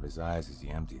corner of his eyes as he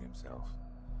emptied himself.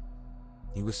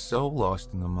 He was so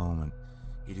lost in the moment,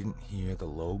 he didn't hear the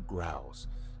low growls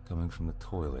coming from the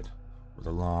toilet, or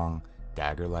the long,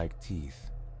 dagger-like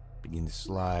teeth begin to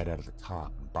slide out of the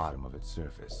top and bottom of its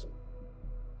surface.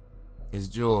 His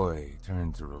joy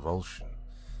turned to revulsion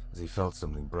as he felt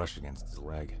something brush against his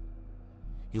leg.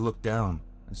 He looked down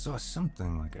and saw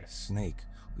something like a snake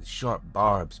with sharp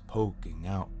barbs poking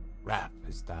out wrap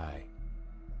his thigh.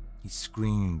 He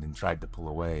screamed and tried to pull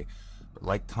away, but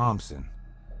like Thompson,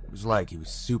 it was like he was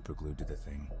superglued to the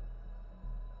thing.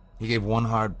 He gave one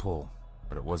hard pull,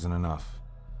 but it wasn't enough,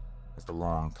 as the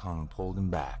long tongue pulled him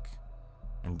back,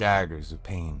 and daggers of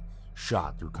pain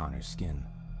shot through Connor's skin.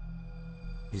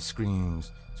 His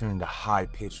screams turned to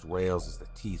high-pitched wails as the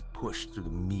teeth pushed through the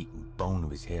meat and bone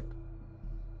of his hip.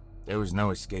 There was no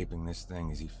escaping this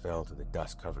thing as he fell to the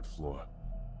dust-covered floor.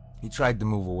 He tried to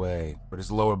move away, but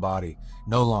his lower body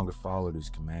no longer followed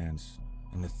his commands,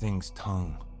 and the thing's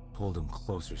tongue pulled him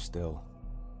closer still.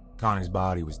 Connor's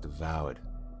body was devoured,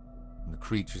 and the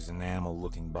creature's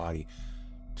enamel-looking body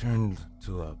turned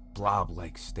to a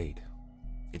blob-like state.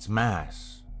 Its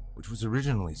mass, which was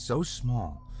originally so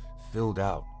small, filled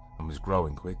out and was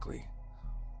growing quickly.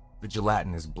 The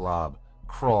gelatinous blob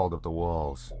crawled up the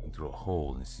walls and through a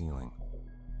hole in the ceiling.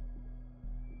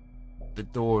 The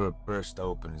door burst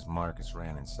open as Marcus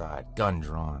ran inside, gun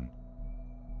drawn.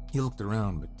 He looked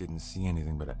around but didn't see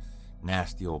anything but a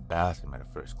nasty old bathroom at a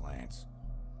first glance.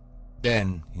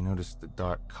 Then he noticed the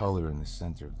dark color in the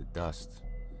center of the dust.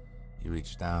 He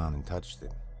reached down and touched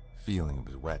it, feeling it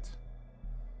was wet.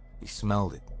 He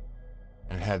smelled it,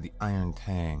 and it had the iron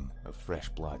tang of fresh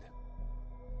blood.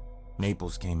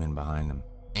 Naples came in behind him,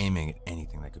 aiming at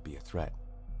anything that could be a threat.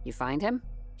 You find him?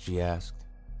 She asked.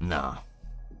 Nah.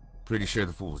 Pretty sure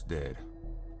the fool's dead.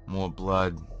 More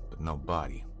blood, but no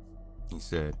body, he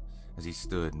said, as he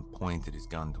stood and pointed his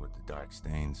gun toward the dark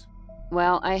stains.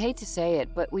 Well, I hate to say it,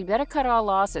 but we better cut our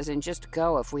losses and just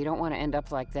go if we don't want to end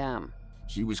up like them.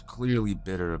 She was clearly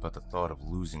bitter about the thought of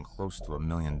losing close to $1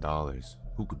 million.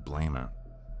 Who could blame her?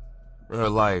 Her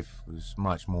life was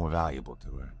much more valuable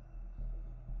to her.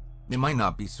 It might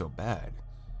not be so bad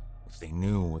if they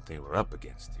knew what they were up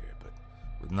against here, but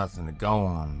with nothing to go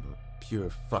on but pure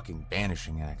fucking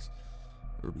vanishing acts,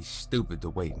 it would be stupid to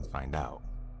wait and find out.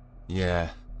 Yeah,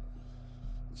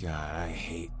 God, I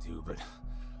hate to, but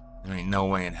there ain't no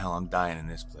way in hell I'm dying in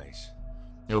this place.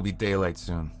 It'll be daylight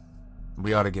soon.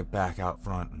 We ought to get back out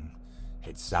front and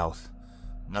head south.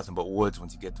 Nothing but woods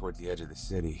once you get towards the edge of the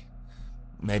city.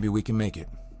 Maybe we can make it.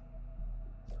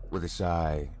 With a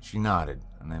sigh, she nodded,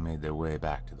 and they made their way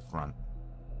back to the front.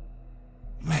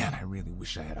 Man, I really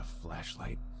wish I had a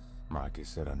flashlight, Marcus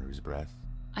said under his breath.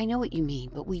 I know what you mean,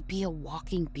 but we'd be a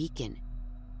walking beacon.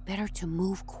 Better to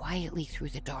move quietly through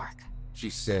the dark, she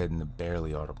said in a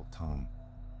barely audible tone.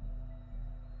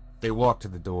 They walked to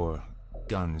the door,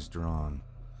 guns drawn,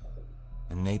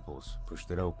 and Naples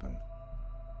pushed it open.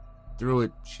 Through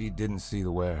it, she didn't see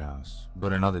the warehouse,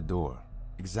 but another door,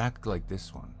 exactly like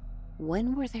this one.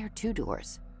 When were there two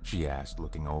doors? She asked,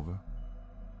 looking over.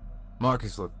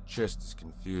 Marcus looked just as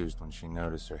confused when she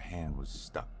noticed her hand was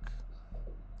stuck.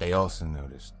 They also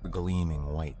noticed the gleaming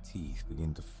white teeth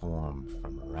begin to form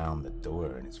from around the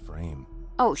door in its frame.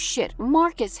 Oh shit,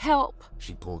 Marcus, help!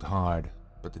 She pulled hard,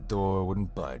 but the door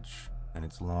wouldn't budge, and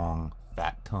its long,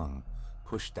 fat tongue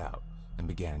pushed out and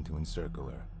began to encircle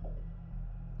her.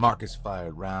 Marcus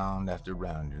fired round after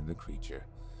round into the creature.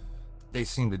 They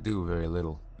seemed to do very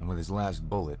little, and with his last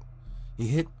bullet, he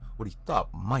hit what he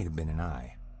thought might have been an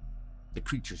eye. The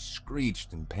creature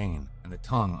screeched in pain, and the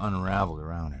tongue unraveled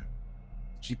around her.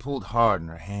 She pulled hard and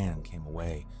her hand came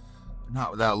away, but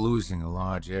not without losing a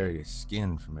large area of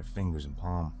skin from her fingers and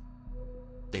palm.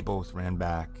 They both ran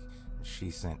back, and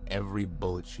she sent every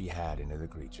bullet she had into the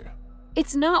creature.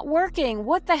 It's not working!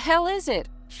 What the hell is it?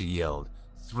 She yelled,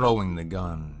 throwing the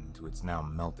gun into its now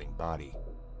melting body.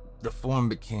 The form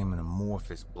became an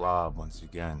amorphous blob once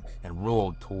again and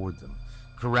rolled toward them,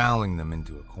 corralling them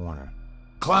into a corner.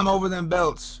 Climb over them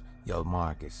belts! yelled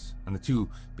Marcus, and the two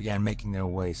began making their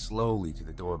way slowly to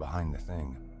the door behind the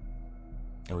thing.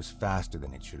 It was faster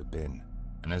than it should have been,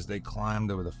 and as they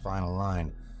climbed over the final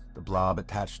line, the blob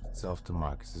attached itself to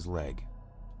Marcus's leg.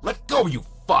 "Let go, you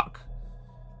fuck!"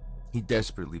 He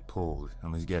desperately pulled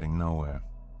and was getting nowhere.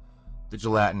 The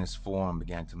gelatinous form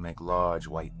began to make large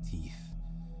white teeth,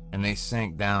 and they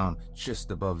sank down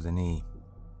just above the knee.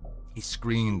 He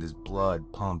screamed as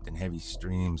blood pumped in heavy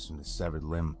streams from the severed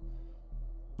limb.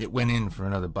 It went in for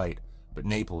another bite, but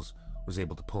Naples was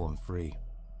able to pull him free.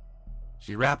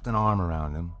 She wrapped an arm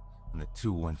around him, and the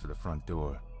two went for the front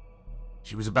door.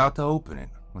 She was about to open it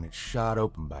when it shot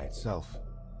open by itself.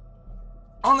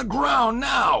 "On the ground,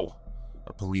 now!"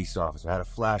 A police officer had a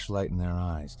flashlight in their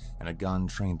eyes and a gun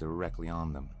trained directly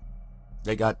on them.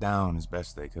 They got down as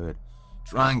best they could,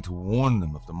 trying to warn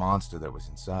them of the monster that was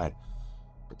inside,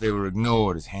 but they were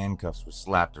ignored as handcuffs were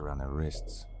slapped around their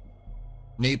wrists.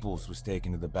 Naples was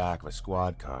taken to the back of a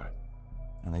squad car,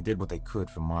 and they did what they could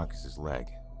for Marcus's leg.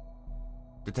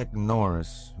 Detective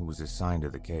Norris, who was assigned to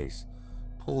the case,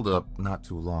 pulled up not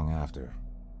too long after.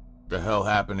 "The hell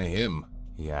happened to him?"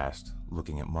 he asked,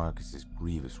 looking at Marcus's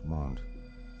grievous wound.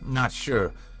 "Not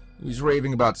sure. He was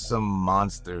raving about some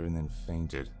monster and then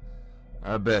fainted.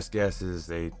 Our best guess is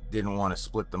they didn't want to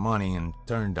split the money and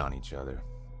turned on each other.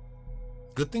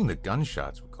 Good thing the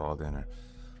gunshots were called in, or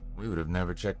we would have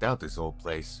never checked out this old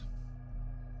place.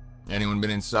 Anyone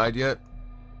been inside yet?"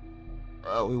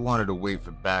 We wanted to wait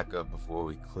for backup before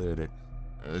we cleared it.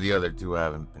 The other two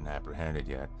haven't been apprehended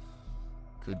yet.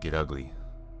 Could get ugly."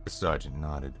 The sergeant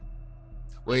nodded.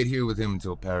 "Wait here with him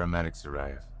until paramedics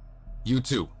arrive. You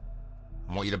two,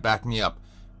 I want you to back me up.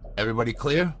 Everybody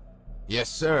clear?" "Yes,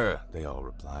 sir," they all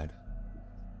replied.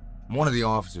 One of the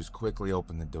officers quickly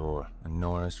opened the door, and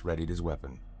Norris readied his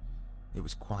weapon. It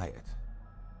was quiet.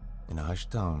 In a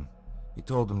hushed tone, he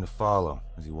told them to follow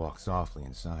as he walked softly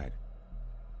inside.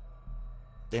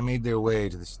 They made their way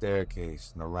to the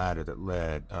staircase and the ladder that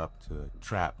led up to a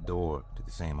trap door to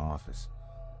the same office.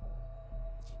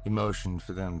 He motioned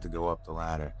for them to go up the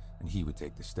ladder, and he would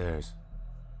take the stairs.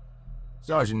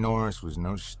 Sergeant Norris was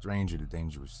no stranger to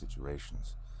dangerous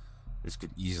situations. This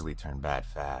could easily turn bad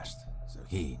fast, so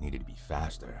he needed to be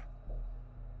faster.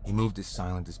 He moved as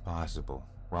silent as possible,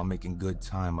 while making good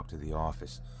time up to the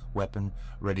office, weapon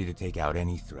ready to take out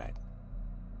any threat.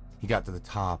 He got to the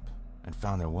top and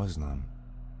found there was none.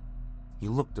 He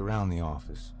looked around the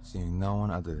office, seeing no one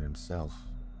other than himself.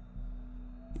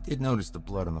 He did notice the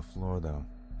blood on the floor, though,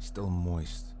 still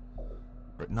moist,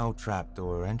 but no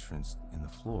trapdoor entrance in the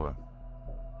floor.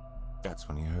 That's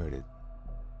when he heard it.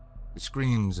 The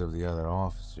screams of the other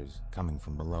officers coming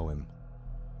from below him.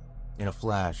 In a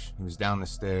flash, he was down the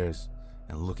stairs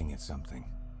and looking at something.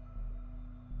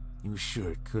 He was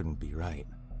sure it couldn't be right.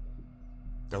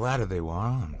 The ladder they were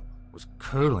on was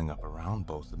curling up around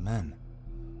both the men.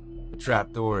 The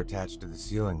trapdoor attached to the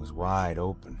ceiling was wide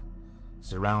open,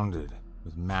 surrounded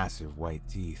with massive white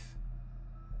teeth.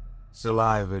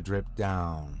 Saliva dripped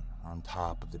down on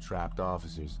top of the trapped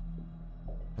officers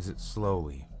as it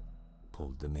slowly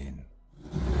pulled them in.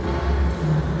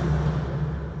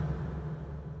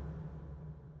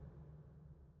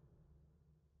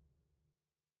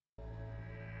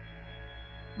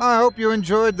 I hope you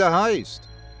enjoyed The Heist,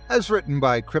 as written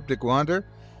by Cryptic Wander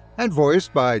and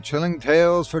voiced by Chilling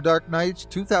Tales for Dark Nights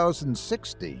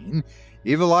 2016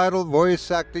 Evil Idol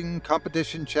voice acting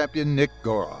competition champion Nick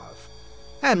Goroff,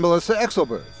 and Melissa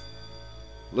Exelberth.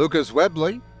 Lucas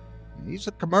Webley, he's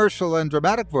a commercial and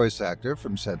dramatic voice actor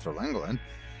from Central England,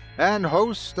 and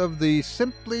host of the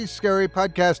Simply Scary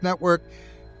podcast network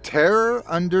Terror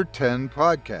Under 10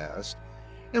 podcast,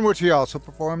 in which he also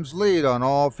performs lead on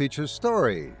all feature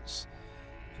stories.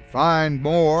 To find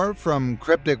more from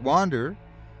Cryptic Wander,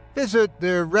 visit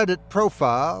their Reddit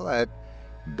profile at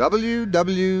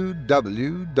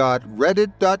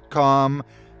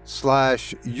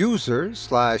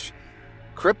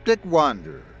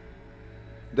www.reddit.com/user/crypticwander.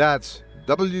 That's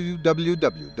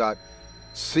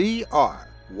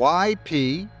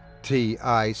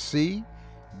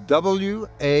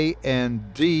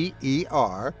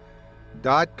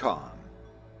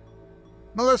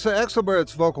Melissa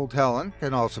Exelberth's vocal talent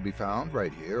can also be found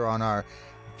right here on our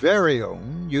very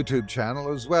own YouTube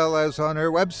channel, as well as on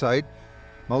her website,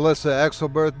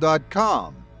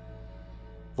 melissaexelberth.com.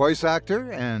 Voice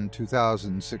actor and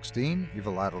 2016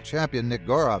 Evil Idol champion Nick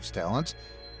Goroff's talents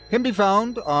can be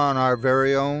found on our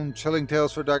very own Chilling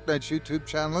Tales for Dark Nights YouTube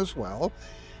channel, as well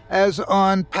as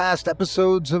on past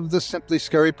episodes of the Simply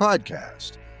Scary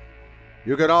podcast.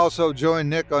 You can also join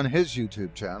Nick on his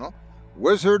YouTube channel,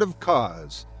 Wizard of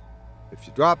Cause. If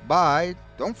you drop by,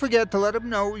 don't forget to let them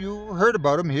know you heard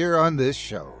about them here on this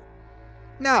show.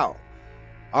 Now,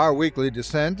 our weekly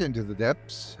descent into the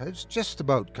depths has just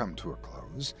about come to a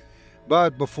close.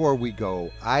 But before we go,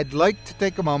 I'd like to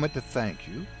take a moment to thank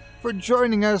you for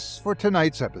joining us for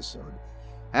tonight's episode,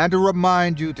 and to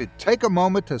remind you to take a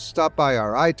moment to stop by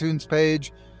our iTunes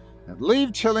page and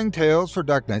leave Chilling Tales for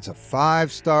Dark Nights a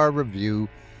 5-star review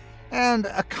and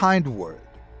a kind word.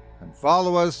 And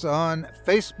follow us on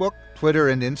Facebook, Twitter,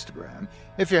 and Instagram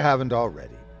if you haven't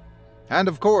already. And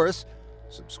of course,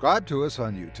 subscribe to us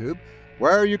on YouTube,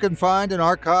 where you can find an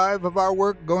archive of our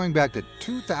work going back to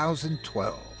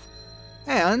 2012.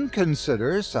 And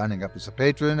consider signing up as a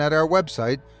patron at our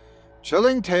website,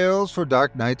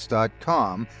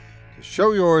 chillingtalesfordarknights.com, to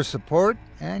show your support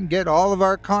and get all of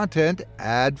our content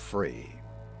ad-free.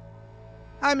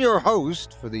 I'm your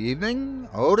host for the evening,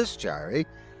 Otis Jari,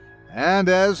 and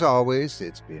as always,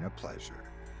 it's been a pleasure.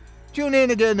 Tune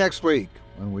in again next week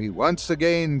when we once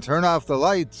again turn off the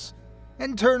lights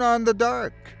and turn on the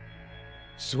dark.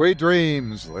 Sweet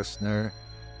dreams, listener.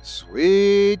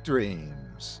 Sweet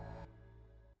dreams.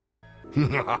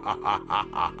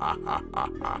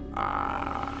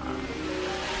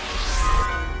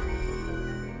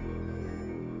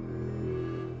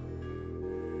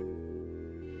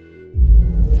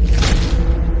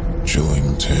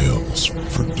 Chilling Tales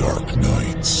for Dark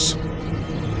Nights.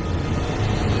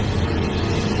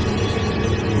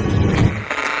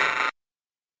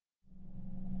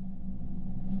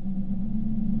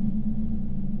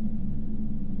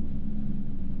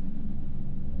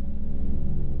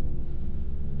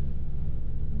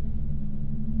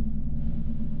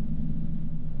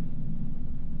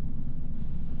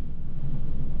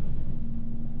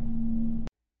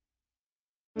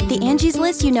 The Angie's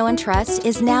List you know and trust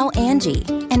is now Angie,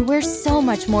 and we're so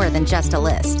much more than just a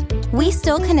list. We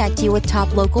still connect you with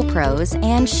top local pros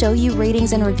and show you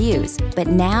ratings and reviews, but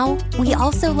now we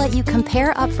also let you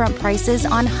compare upfront prices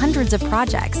on hundreds of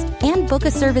projects and book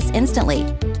a service instantly.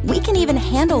 We can even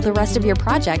handle the rest of your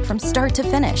project from start to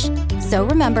finish. So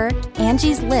remember,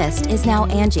 Angie's List is now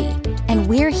Angie, and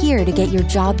we're here to get your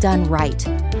job done right.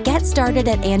 Get started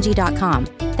at Angie.com.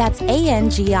 That's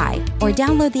ANGI, or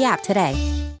download the app today.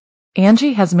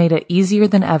 Angie has made it easier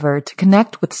than ever to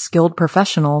connect with skilled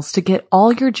professionals to get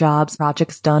all your jobs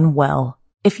projects done well.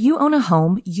 If you own a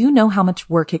home, you know how much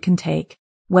work it can take,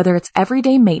 whether it's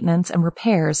everyday maintenance and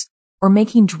repairs or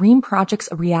making dream projects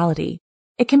a reality.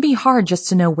 It can be hard just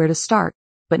to know where to start,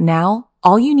 but now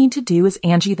all you need to do is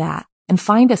Angie that and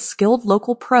find a skilled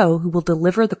local pro who will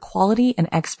deliver the quality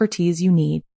and expertise you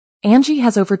need. Angie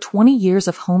has over 20 years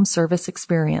of home service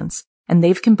experience, and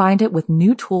they've combined it with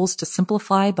new tools to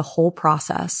simplify the whole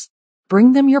process.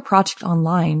 Bring them your project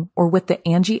online or with the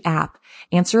Angie app,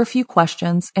 answer a few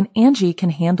questions, and Angie can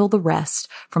handle the rest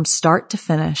from start to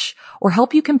finish, or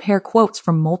help you compare quotes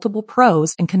from multiple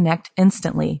pros and connect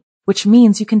instantly, which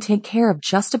means you can take care of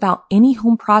just about any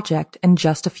home project in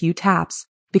just a few taps.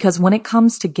 Because when it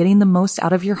comes to getting the most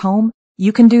out of your home,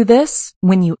 you can do this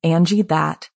when you Angie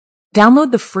that.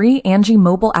 Download the free Angie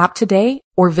mobile app today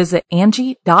or visit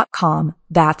Angie.com.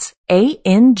 That's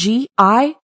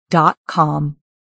ANGI.com.